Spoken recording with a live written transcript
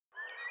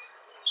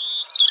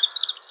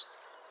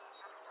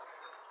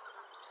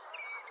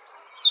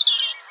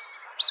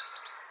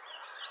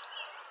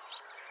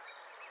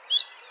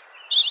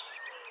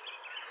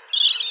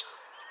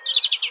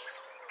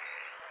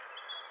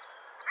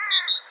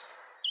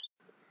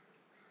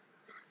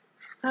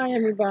Hi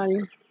everybody,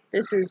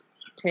 this is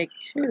take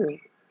 2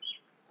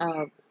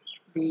 of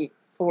the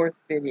 4th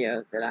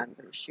video that I'm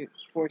going to shoot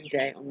for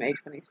today on May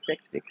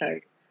 26th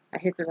because I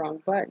hit the wrong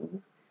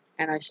button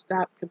and I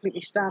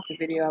completely stopped the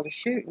video I was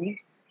shooting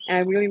and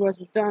I really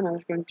wasn't done. I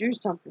was going to do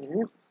something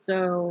in it,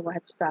 so I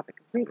had to stop it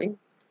completely.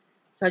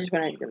 So I just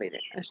went ahead and deleted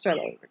it and start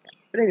all over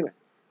again. But anyway,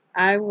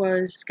 I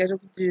was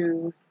scheduled to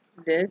do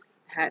this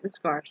hat and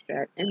scarf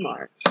set in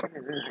March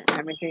and then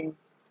everything,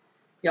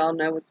 y'all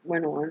know what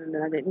went on, and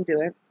then I didn't do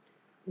it.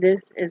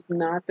 This is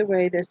not the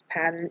way this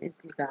pattern is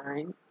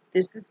designed.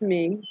 This is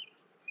me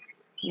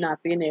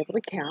not being able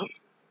to count.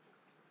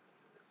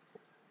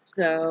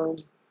 So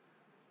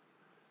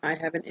I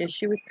have an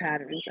issue with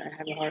patterns. I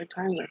have a hard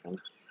time with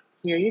them.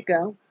 Here you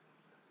go.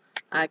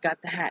 I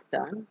got the hat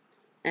done.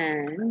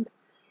 And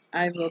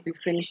I will be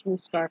finishing the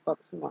scarf up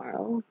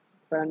tomorrow.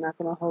 But I'm not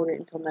going to hold it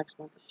until next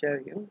month to show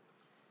you.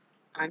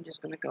 I'm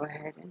just going to go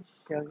ahead and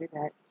show you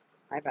that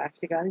I've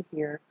actually got it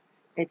here.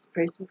 It's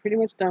pretty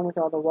much done with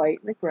all the white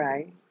and the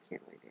gray. There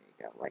you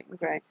go, white and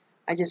gray.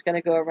 I just got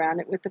to go around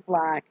it with the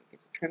black, get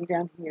the trim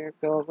down here,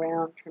 go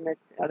around, trim it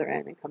at the other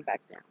end, and come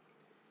back down.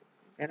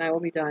 Then I will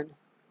be done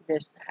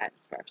this hat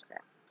and scarf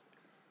set.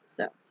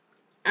 So,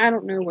 I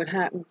don't know what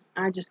happened.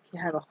 I just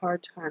have a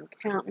hard time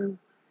counting.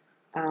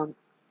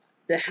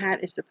 The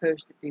hat is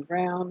supposed to be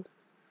round.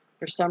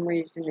 For some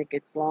reason, it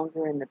gets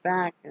longer in the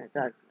back than it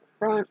does in the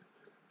front.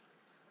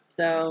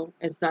 So,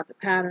 it's not the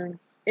pattern.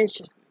 It's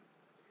just me.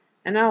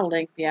 And I'll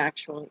link the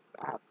actual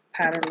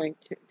pattern link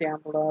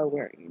down below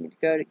where you need to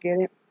go to get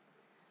it.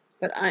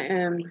 But I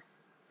am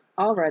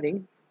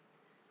already,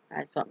 I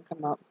had something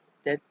come up,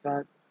 dead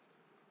bug.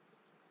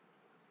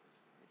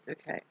 It's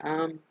okay.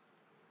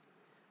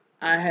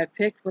 I have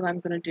picked what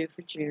I'm going to do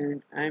for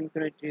June. I'm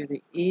going to do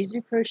the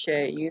Easy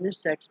Crochet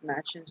Unisex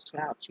Matching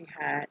Slouchy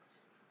Hat.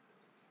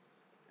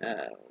 Wait a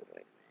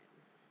minute.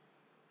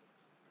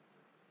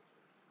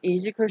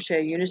 Easy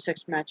Crochet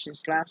Unisex Matching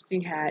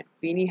Slouchy Hat,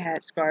 Beanie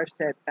Hat, Scarf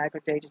Set, Bag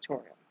of Day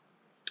tutorial.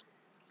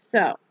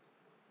 So,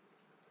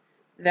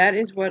 that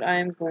is what I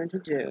am going to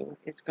do.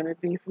 It's going to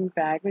be from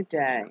Bag of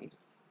Day.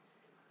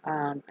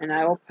 And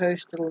I will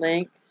post a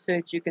link so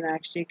that you can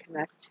actually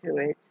connect to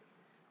it.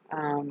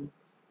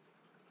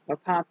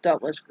 What popped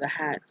up was for the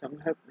hat, so I'm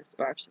hoping the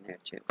scarf's in there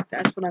too.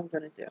 That's what I'm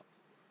going to do.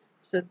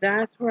 So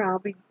that's where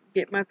I'll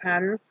get my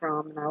pattern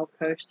from, and I'll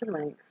post a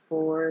link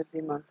for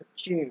the month of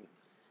June.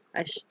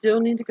 I still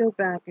need to go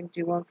back and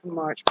do one for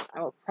March, but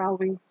I will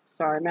probably,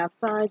 sorry, I'm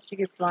outside, so you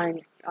get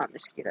flying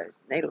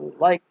mosquitoes. They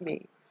like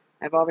me.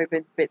 I've already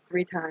been bit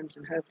 3 times,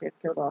 and hopefully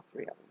I've killed all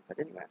 3 of them. But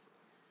anyway.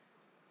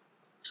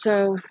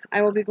 So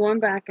I will be going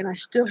back, and I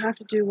still have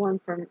to do one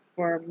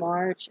for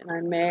March, and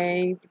I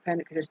may,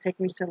 depending, because it's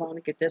taking me so long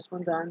to get this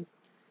one done.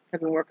 I've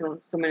been working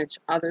on so much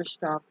other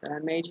stuff that I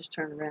may just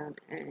turn around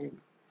and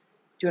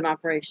do an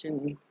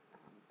Operation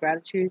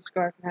Gratitude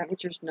scarf and hat,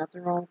 which there's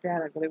nothing wrong with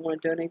that. I really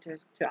want to donate to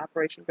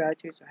Operation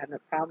Gratitude, so I have no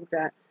problem with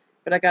that.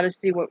 But I got to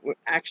see what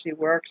actually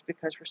works,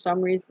 because for some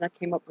reason I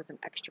came up with an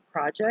extra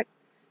project,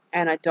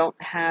 and I don't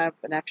have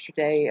an extra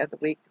day of the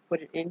week to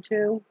put it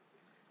into.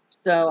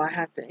 So I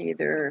have to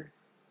either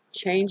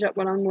change up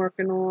what I'm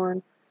working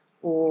on,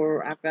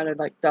 or I've got to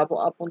like double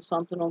up on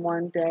something on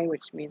one day,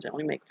 which means I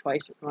only make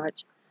twice as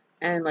much.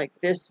 And like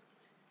this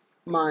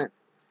month,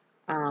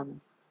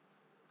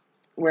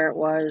 where it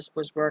was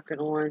working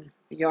on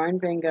the yarn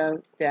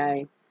bingo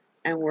day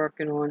and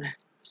working on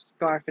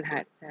scarf and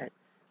hat set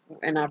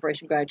and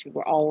Operation Gratitude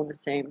were all on the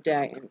same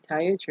day. And to tell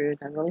you the truth,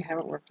 I really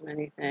haven't worked on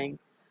anything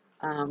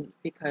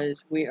because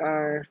we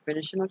are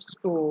finishing up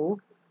school,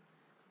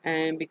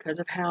 and because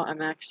of how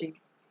I'm actually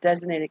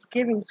designated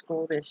giving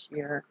school this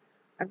year,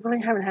 I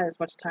really haven't had as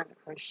much time to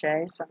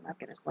crochet, so I'm not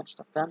getting as much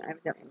stuff done.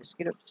 Evidently, a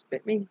mosquito just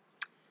bit me.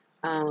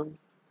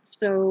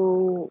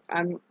 So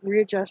I'm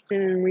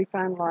readjusting and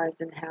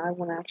refinalizing how I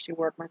want to actually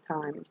work my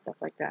time and stuff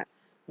like that.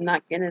 I'm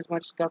not getting as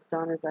much stuff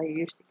done as I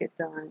used to get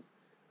done.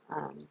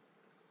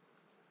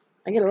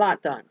 I get a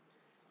lot done.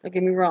 Don't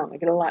get me wrong, I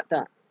get a lot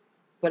done.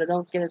 But I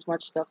don't get as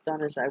much stuff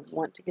done as I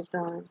want to get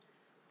done.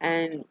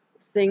 And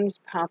things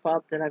pop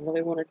up that I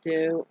really want to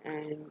do,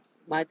 and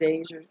my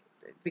days are,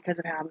 because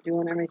of how I'm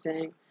doing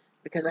everything,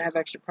 because I have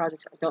extra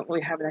projects, I don't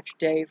really have an extra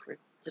day for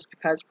just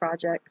because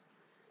projects.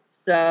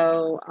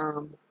 So,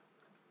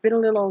 been a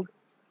little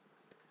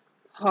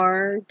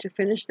hard to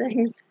finish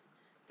things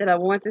that I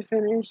want to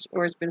finish,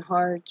 or it's been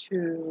hard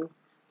to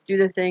do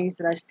the things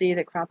that I see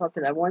that crop up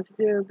that I want to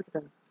do because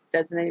I'm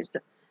designated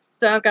stuff.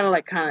 So I've got to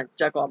like kind of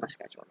juggle all my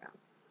schedule around.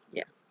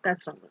 Yeah,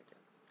 that's what I'm going to do.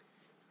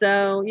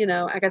 So, you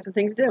know, I got some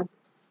things to do.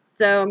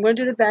 So I'm going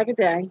to do the Bag of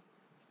Day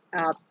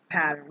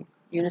pattern,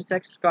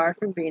 unisex scarf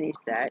and beanie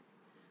set.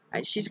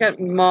 She's got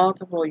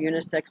multiple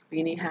unisex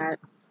beanie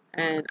hats,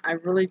 and I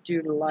really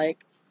do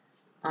like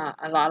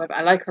I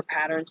like her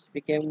patterns to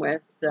begin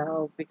with.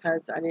 So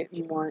because I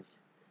didn't want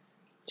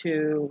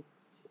to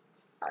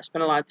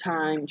spend a lot of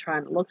time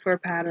trying to look for a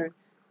pattern,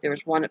 there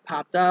was one that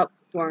popped up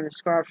during the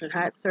scarf and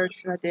hat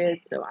search that I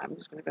did, so I'm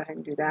just going to go ahead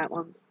and do that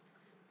one.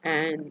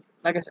 And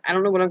like I said, I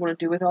don't know what I'm going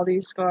to do with all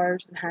these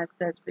scarves and hat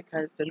sets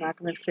because they're not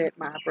going to fit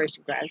my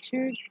Operation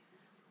Gratitude.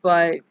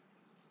 But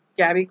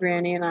Gabbing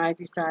Granny and I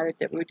decided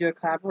that we would do a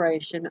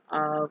collaboration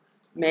of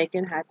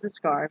making hats and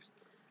scarves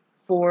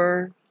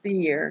for the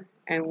year.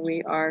 And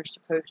we are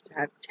supposed to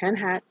have 10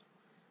 hats,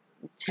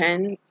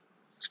 10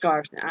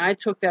 scarves. Now, I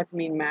took that to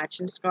mean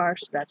matching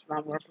scarves, so that's what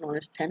I'm working on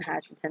is 10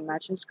 hats and 10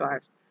 matching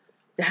scarves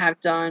to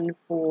have done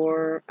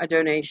for a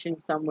donation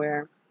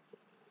somewhere.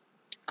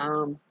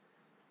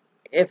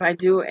 If I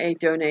do a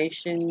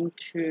donation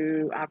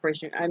to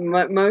Operation,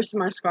 most of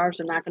my scarves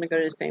are not going to go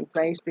to the same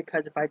place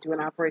because if I do an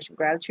Operation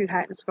Gratitude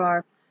hat and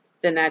scarf,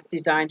 then that's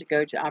designed to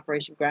go to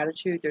Operation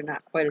Gratitude. They're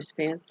not quite as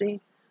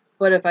fancy.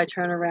 But if I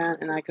turn around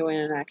and I go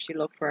in and actually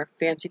look for a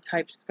fancy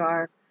type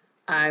scarf,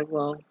 I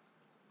will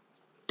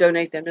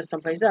donate them to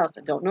someplace else.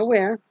 I don't know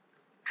where,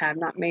 have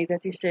not made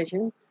that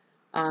decision,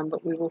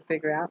 but we will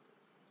figure out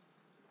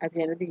at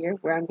the end of the year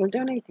where I'm going to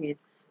donate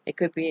these. It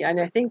could be, and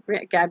I think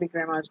Gabby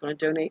Grandma is going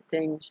to donate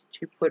things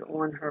to put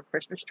on her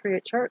Christmas tree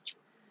at church,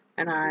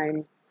 and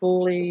I'm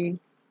fully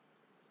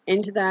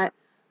into that.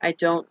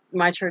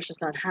 My church does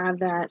not have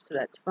that, so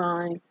that's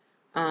fine.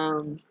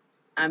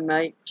 I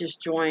might just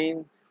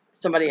join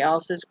somebody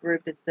else's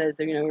group that says,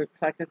 we're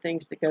collecting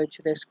things to go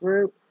to this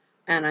group,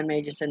 and I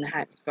may just send the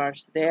hat and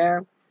scarves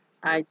there.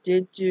 I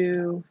did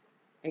do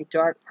a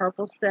dark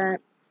purple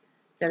set.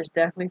 That is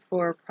definitely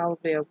for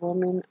probably a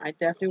woman. I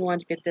definitely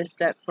want to get this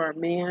set for a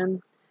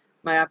man.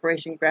 My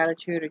Operation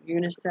Gratitude or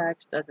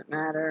unisex, doesn't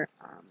matter.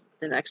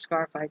 The next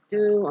scarf I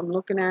do, I'm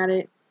looking at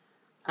it.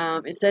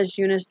 It says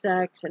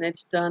unisex, and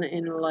it's done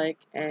in like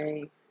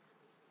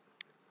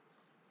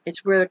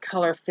it's where the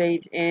color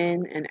fades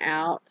in and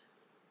out.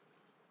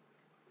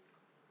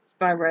 It's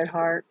by Red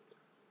Heart.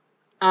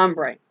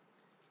 Ombre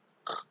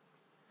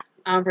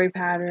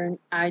pattern.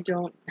 I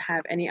don't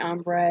have any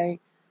ombre,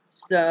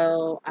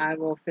 so I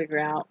will figure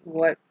out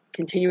what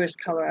continuous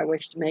color I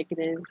wish to make it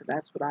in, so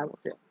that's what I will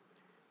do.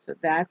 So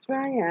that's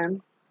where I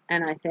am,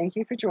 and I thank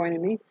you for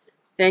joining me.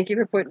 Thank you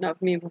for putting up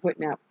with me for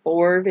putting out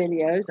 4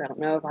 videos. I don't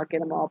know if I'll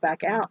get them all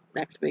back out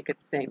next week at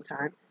the same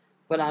time,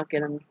 but I'll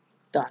get them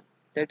done.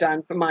 They're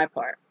done for my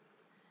part.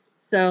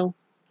 So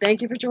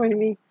thank you for joining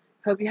me.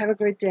 Hope you have a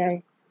great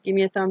day. Give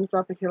me a thumbs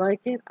up if you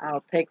like it.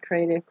 I'll take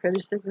creative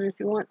criticism if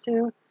you want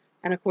to.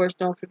 And of course,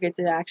 don't forget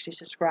to actually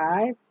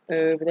subscribe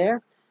over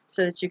there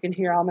so that you can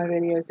hear all my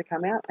videos that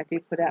come out. I do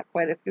put out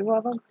quite a few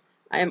of them.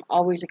 I am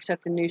always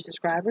accepting new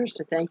subscribers,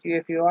 so thank you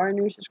if you are a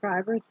new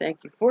subscriber.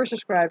 Thank you for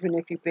subscribing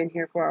if you've been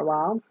here for a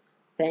while.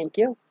 Thank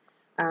you.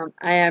 I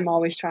am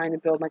always trying to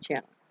build my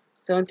channel.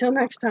 So until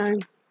next time,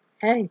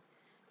 hey,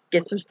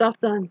 get some stuff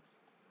done.